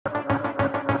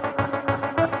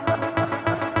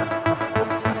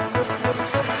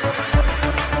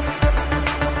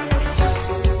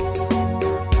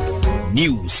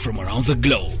News from around the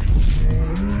globe.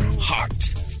 Hot,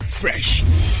 fresh,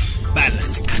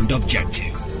 balanced and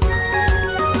objective.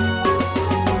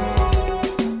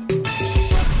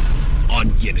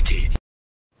 On Unity.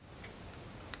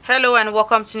 Hello and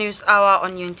welcome to News Hour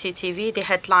on Unity TV. The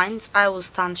headlines: I will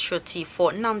stand surety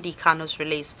for Nnamdi Kanu's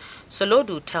release.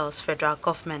 Solodu tells federal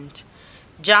government.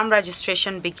 JAM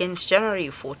registration begins January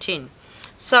 14.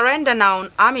 Surrender now,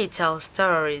 army tells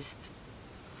terrorists.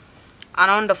 And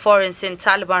on the foreign scene,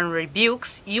 Taliban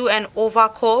rebukes UN over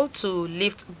call to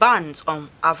lift bans on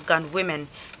Afghan women.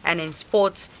 And in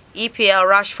sports, EPL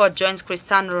Rashford joins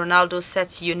Cristiano Ronaldo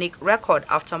sets unique record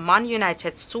after Man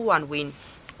United's 2-1 win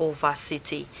over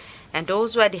City. And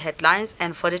those were the headlines,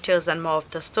 and for details and more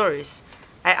of the stories,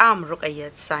 I am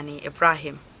Rukayet Sani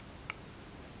Ibrahim.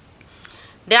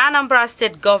 The Anambra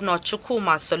State Governor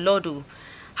Chukwuma Solodu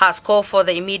has called for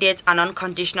the immediate and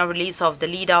unconditional release of the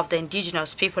leader of the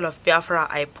indigenous people of Biafra,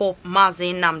 IPOB,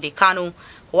 Mazi Nnamdi Kanu,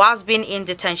 who has been in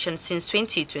detention since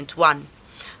 2021.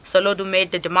 Solodu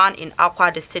made the demand in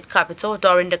Akwai, the state capital,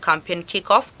 during the campaign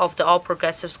kickoff of the All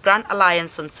Progressives Grand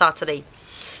Alliance on Saturday.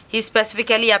 He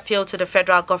specifically appealed to the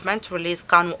federal government to release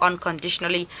Kanu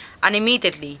unconditionally and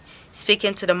immediately,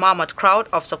 speaking to the mammoth crowd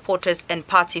of supporters and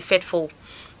party faithful.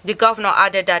 The governor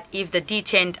added that if the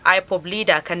detained IPOB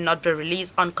leader cannot be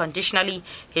released unconditionally,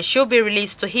 he should be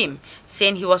released to him,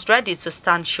 saying he was ready to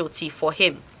stand surety for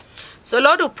him.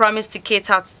 Solodu promised to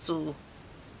cater to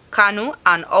Kanu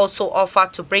and also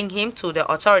offered to bring him to the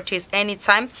authorities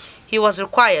anytime he was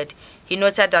required. He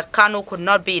noted that Kanu could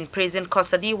not be in prison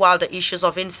custody while the issues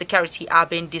of insecurity are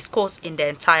being discussed in the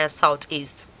entire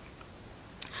southeast.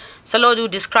 Solodu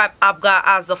described ABGA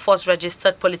as the first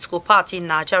registered political party in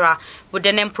Nigeria, with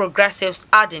the name Progressives,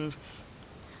 adding,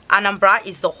 Anambra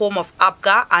is the home of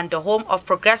ABGA and the home of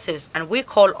Progressives, and we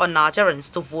call on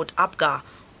Nigerians to vote ABGA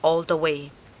all the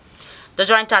way. The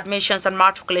Joint Admissions and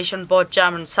Matriculation Board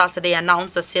JAM on Saturday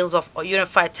announced the sales of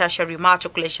Unified Tertiary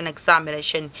Matriculation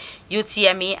Examination,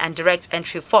 UTME, and direct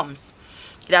entry forms.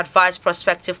 It advised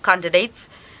prospective candidates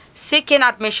seeking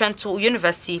admission to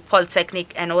university,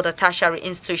 polytechnic, and other tertiary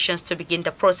institutions to begin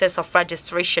the process of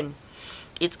registration.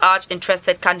 It urged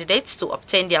interested candidates to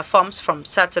obtain their forms from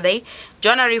Saturday,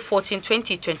 January 14,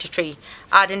 2023,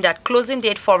 adding that closing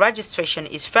date for registration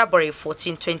is February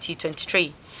 14,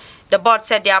 2023. The board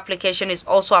said the application is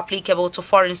also applicable to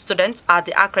foreign students at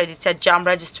the accredited JAM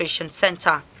Registration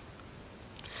Center.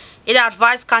 It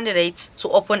advised candidates to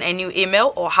open a new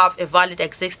email or have a valid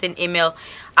existing email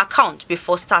account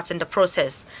before starting the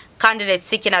process. Candidates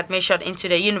seeking admission into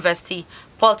the university,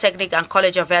 polytechnic, and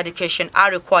college of education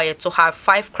are required to have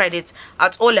 5 credits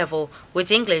at O-level with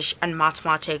English and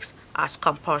mathematics as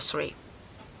compulsory.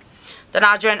 The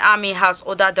Nigerian Army has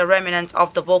ordered the remnants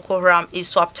of the Boko Haram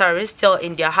ISWAP terrorists still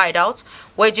in their hideouts,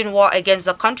 waging war against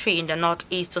the country in the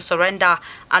northeast, to surrender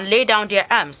and lay down their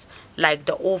arms, like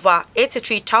the over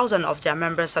 83,000 of their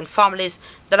members and families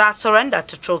that are surrendered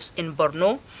to troops in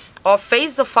Borno, or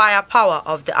face the firepower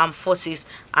of the armed forces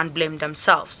and blame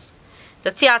themselves.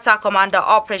 The theater commander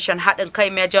Operation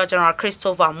Haɗin Major General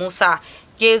Christopher Musa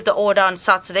gave the order on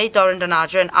Saturday during the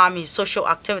Nigerian Army Social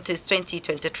Activities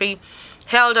 2023,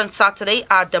 held on Saturday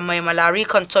at the Maimalari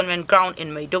Cantonment Ground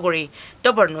in Maiduguri,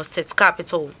 the Borno State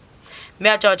capital.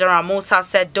 Major General Musa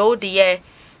said though the year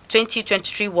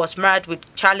 2023 was marred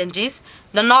with challenges,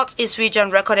 the Northeast region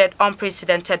recorded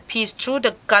unprecedented peace through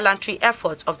the gallantry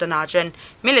efforts of the Nigerian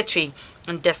military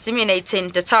in disseminating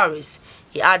the terrorists.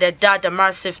 He added that the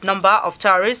massive number of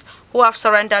terrorists who have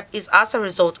surrendered is as a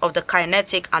result of the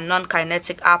kinetic and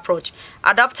non-kinetic approach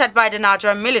adopted by the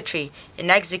Nigerian military in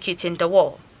executing the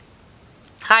war.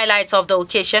 Highlights of the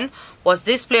occasion was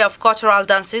display of cultural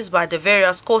dances by the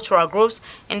various cultural groups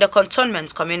in the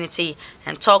cantonment community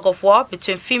and tug of war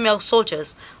between female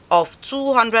soldiers of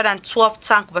 212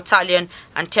 Tank Battalion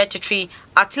and 33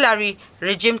 Artillery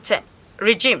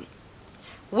Regime,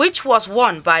 which was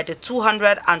won by the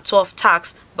 212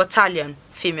 Tanks Battalion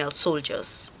female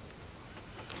soldiers.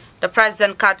 The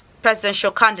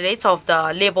presidential candidate of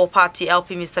the Labour Party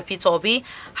LP, Mr. Peter Obi,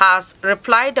 has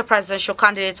replied the presidential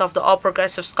candidate of the All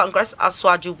Progressives Congress,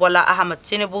 Asiwaju Bola Ahmed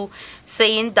Tinubu,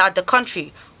 saying that the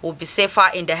country will be safer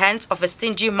in the hands of a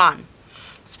stingy man.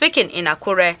 Speaking in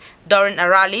Akure during a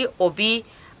rally, Obi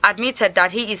admitted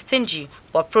that he is stingy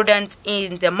but prudent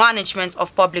in the management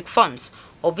of public funds.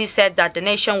 Obi said that the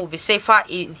nation will be safer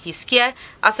in his care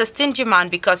as a stingy man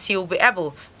because he will be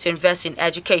able to invest in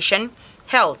education,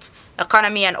 health,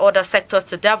 economy, and other sectors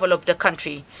to develop the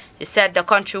country. He said the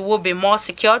country will be more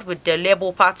secured with the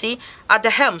Labour Party at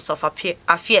the helms of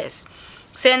affairs,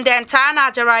 saying the entire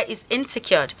Nigeria is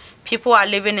insecure. People are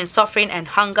living in suffering and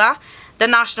hunger. The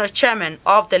national chairman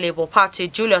of the Labour Party,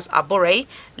 Julius Abure,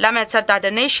 lamented that the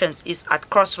nation is at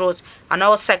crossroads and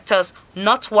all sectors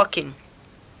not working.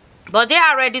 But they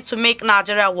are ready to make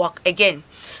Nigeria work again.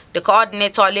 The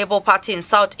coordinator of Labour Party in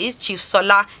Southeast, Chief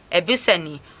Sola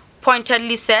Ebiseni,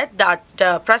 pointedly said that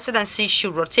the presidency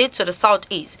should rotate to the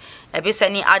Southeast.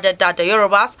 Ebiseni added that the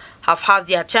Yorubas have had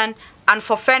their turn, and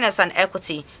for fairness and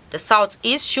equity, the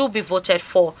Southeast should be voted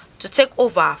for to take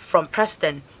over from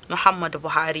President Muhammadu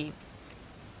Buhari.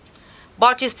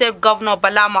 Bauchi State Governor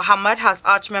Bala Mohammed has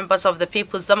urged members of the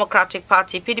People's Democratic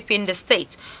Party (PDP) in the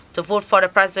state to vote for the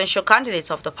presidential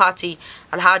candidate of the party,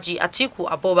 Alhaji Atiku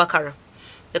Abubakar.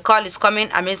 The call is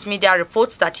coming amidst media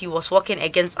reports that he was working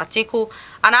against Atiku,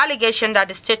 an allegation that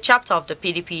the state chapter of the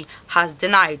PDP has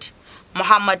denied.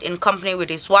 Mohammed, in company with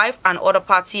his wife and other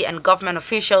party and government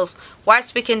officials, while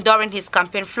speaking during his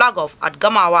campaign flag-off at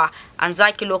Gamawa and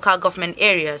Zaki local government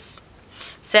areas,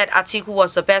 said Atiku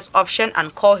was the best option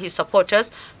and called his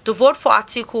supporters to vote for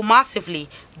Atiku massively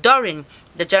during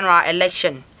the general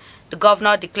election. The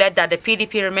governor declared that the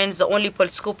PDP remains the only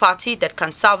political party that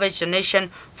can salvage the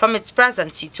nation from its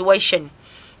present situation.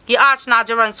 He urged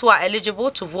Nigerians who are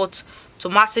eligible to vote to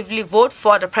massively vote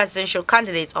for the presidential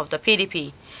candidate of the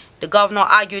PDP. The governor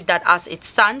argued that as it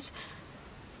stands,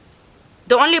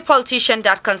 the only politician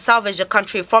that can salvage the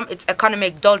country from its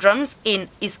economic doldrums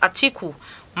is Atiku.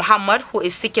 Muhammad, who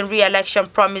is seeking re-election,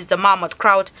 promised the Mammoth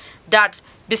crowd that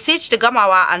besieged the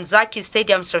Gamawa and Zaki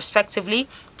stadiums respectively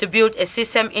to build a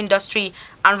system industry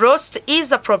and roads to ease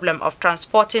the problem of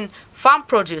transporting farm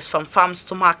produce from farms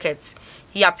to markets.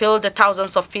 He appealed to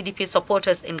thousands of PDP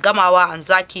supporters in Gamawa and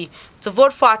Zaki to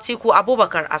vote for Atiku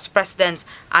Abubakar as president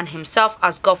and himself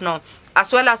as governor,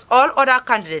 as well as all other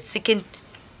candidates seeking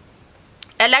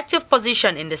elective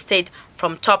position in the state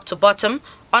from top to bottom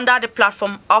under the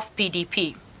platform of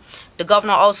PDP. The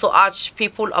governor also urged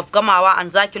people of Gamawa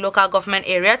and Zaki local government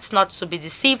areas not to be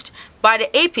deceived by the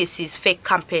APC's fake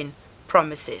campaign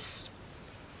promises.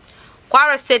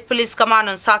 Kwara State Police Command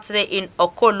on Saturday in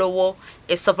Okolowo,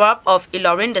 a suburb of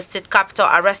Ilorin, the state capital,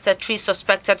 arrested 3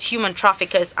 suspected human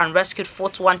traffickers and rescued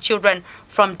 41 children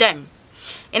from them.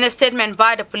 In a statement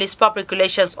by the Police Public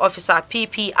Relations Officer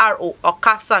PPRO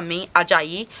Okasami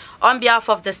Ajayi, on behalf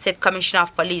of the State Commissioner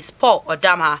of Police Paul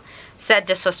Odama, said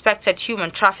the suspected human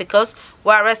traffickers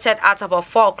were arrested at about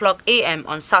 4:00 a.m.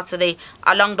 on Saturday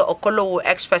along the Okolowo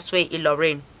Expressway in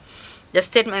Ilorin. The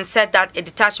statement said that a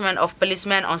detachment of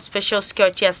policemen on special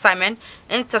security assignment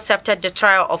intercepted the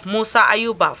trio of Musa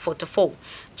Ayuba, 44,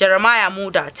 Jeremiah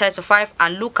Muda, 35,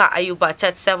 and Luka Ayuba,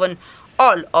 37,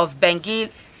 all of Bengil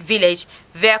Village,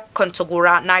 Ver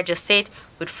Kontogura, Niger State,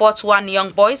 with 41 young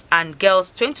boys and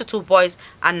girls, 22 boys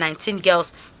and 19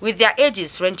 girls, with their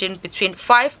ages ranging between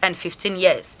 5 and 15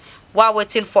 years, while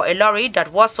waiting for a lorry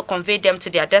that was to convey them to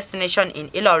their destination in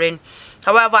Ilorin.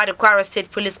 However, the Kwara State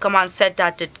Police Command said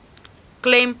that the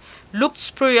claim looked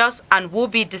spurious and will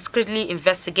be discreetly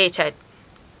investigated,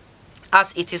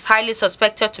 as it is highly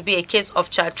suspected to be a case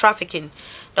of child trafficking.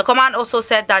 The command also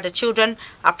said that the children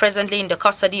are presently in the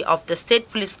custody of the State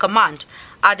Police Command,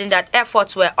 adding that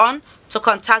efforts were on to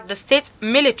contact the State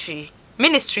Ministry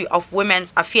of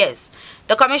Women's Affairs.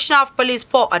 The Commissioner of Police,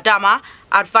 Paul Adama,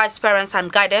 advised parents and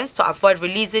guardians to avoid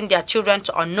releasing their children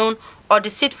to unknown or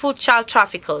deceitful child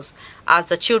traffickers, as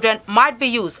the children might be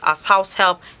used as house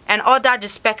help and other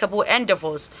despicable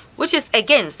endeavors, which is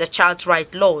against the child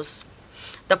rights laws.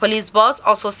 The police boss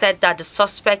also said that the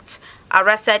suspects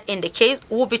arrested in the case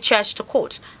will be charged to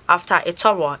court after a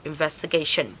thorough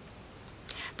investigation.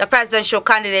 The presidential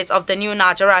candidate of the new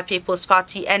Nigeria People's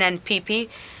Party (NNPP),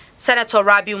 Senator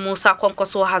Rabiu Musa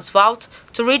Kwankwaso, has vowed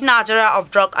to rid Nigeria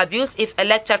of drug abuse if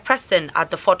elected president at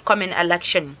the forthcoming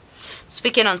election.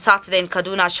 Speaking on Saturday in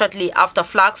Kaduna shortly after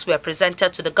flags were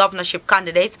presented to the governorship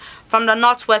candidates from the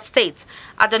Northwest states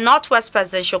at the Northwest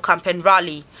presidential campaign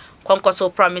rally,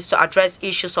 Kwankwaso promised to address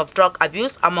issues of drug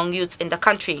abuse among youths in the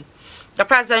country. The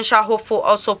presidential hopeful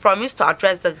also promised to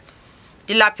address the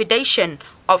dilapidation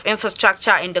of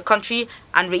infrastructure in the country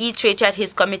and reiterated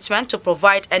his commitment to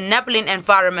provide an enabling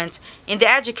environment in the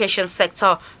education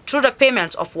sector through the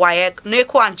payment of WAEC,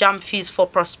 NECO and JAM fees for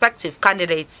prospective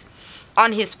candidates.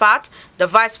 On his part, the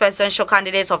vice presidential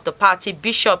candidate of the party,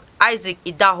 Bishop Isaac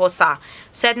Idahosa,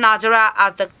 said Nigeria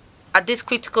at this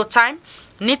critical time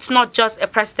needs not just a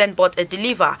president but a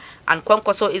deliver, and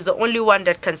Kwankwaso is the only one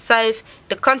that can save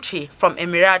the country from a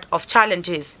myriad of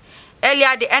challenges.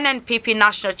 Earlier, the NNPP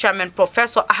National Chairman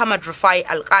Professor Ahmad Rufai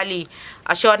Al-Kali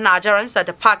assured Nigerians that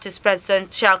the party's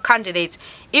presidential candidate,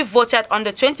 if voted on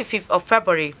the 25th of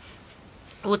February,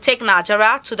 will take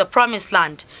Nigeria to the promised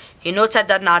land. He noted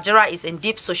that Nigeria is in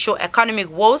deep socio-economic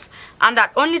woes and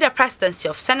that only the presidency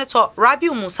of Senator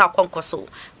Rabiu Musa Kwankwaso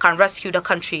can rescue the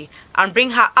country and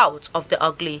bring her out of the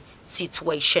ugly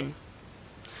situation.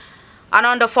 And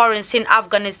on the foreign scene,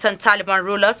 Afghanistan Taliban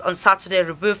rulers on Saturday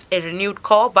rebuffed a renewed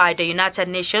call by the United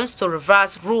Nations to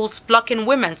reverse rules blocking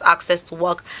women's access to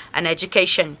work and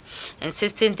education,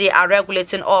 insisting they are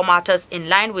regulating all matters in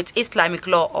line with Islamic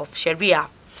law of Sharia.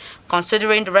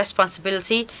 Considering the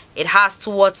responsibility it has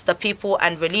towards the people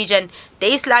and religion, the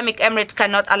Islamic Emirates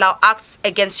cannot allow acts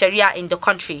against Sharia in the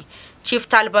country. Chief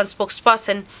Taliban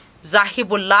spokesperson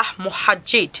Zahibullah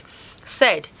Muhajjid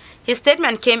said his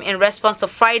statement came in response to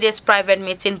Friday's private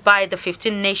meeting by the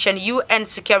 15-nation UN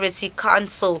Security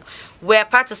Council, where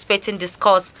participating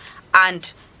discussed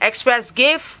and expressed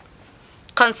grave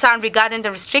concern regarding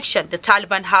the restriction the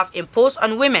Taliban have imposed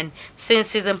on women since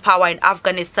seizing power in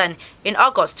Afghanistan in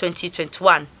August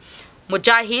 2021.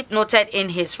 Mujahid noted in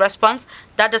his response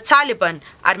that the Taliban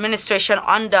administration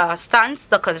understands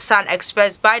the concern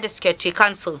expressed by the Security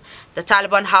Council. The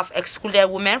Taliban have excluded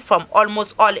women from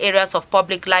almost all areas of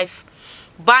public life,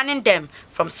 banning them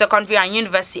from secondary and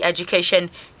university education,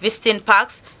 visiting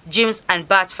parks, gyms and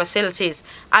bath facilities,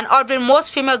 and ordering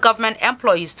most female government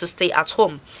employees to stay at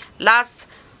home. Last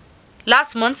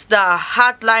month, the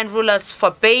hardline rulers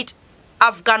forbade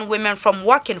Afghan women from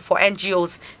working for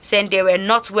NGOs, saying they were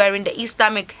not wearing the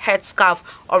Islamic headscarf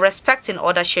or respecting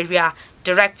other Sharia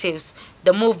directives.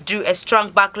 The move drew a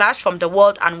strong backlash from the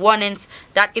world and warnings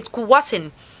that it could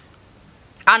worsen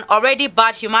an already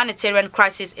bad humanitarian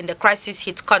crisis in the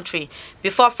crisis-hit country.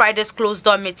 Before Friday's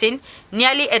closed-door meeting,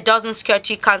 nearly a dozen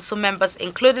Security Council members,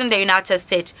 including the United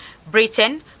States,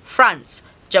 Britain, France,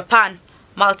 Japan,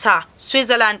 Malta,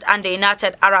 Switzerland and the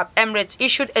United Arab Emirates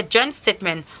issued a joint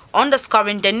statement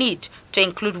underscoring the need to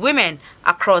include women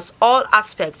across all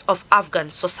aspects of Afghan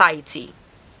society.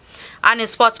 And in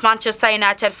sports, Manchester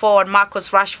United forward Marcus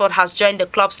Rashford has joined the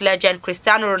club's legend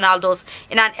Cristiano Ronaldo's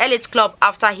in an elite club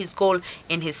after his goal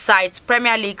in his side's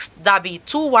Premier League's derby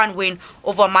 2-1 win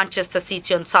over Manchester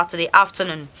City on Saturday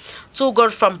afternoon. 2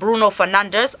 goals from Bruno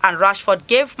Fernandes and Rashford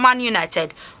gave Man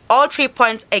United all 3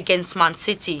 points against Man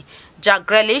City. Jack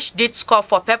Grealish did score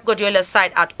for Pep Guardiola's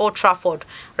side at Old Trafford.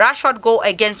 Rashford's goal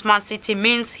against Man City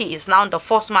means he is now the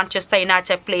first Manchester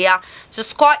United player to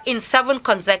score in 7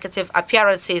 consecutive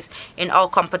appearances in all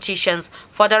competitions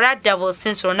for the Red Devils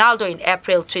since Ronaldo in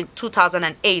April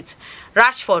 2008.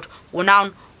 Rashford will now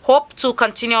hope to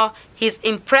continue his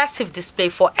impressive display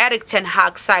for Erik ten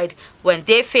Hag's side when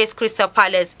they face Crystal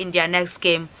Palace in their next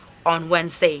game on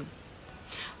Wednesday.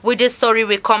 With this story,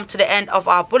 we come to the end of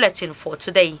our bulletin for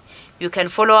today. You can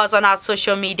follow us on our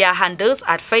social media handles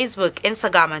at Facebook,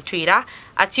 Instagram and Twitter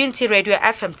at Unity Radio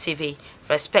FM TV,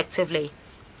 respectively.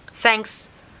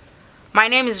 Thanks. My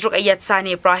name is Ruqayyat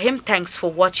Sani Ibrahim. Thanks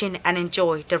for watching and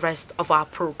enjoy the rest of our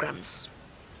programs.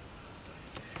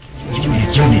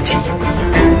 Unity.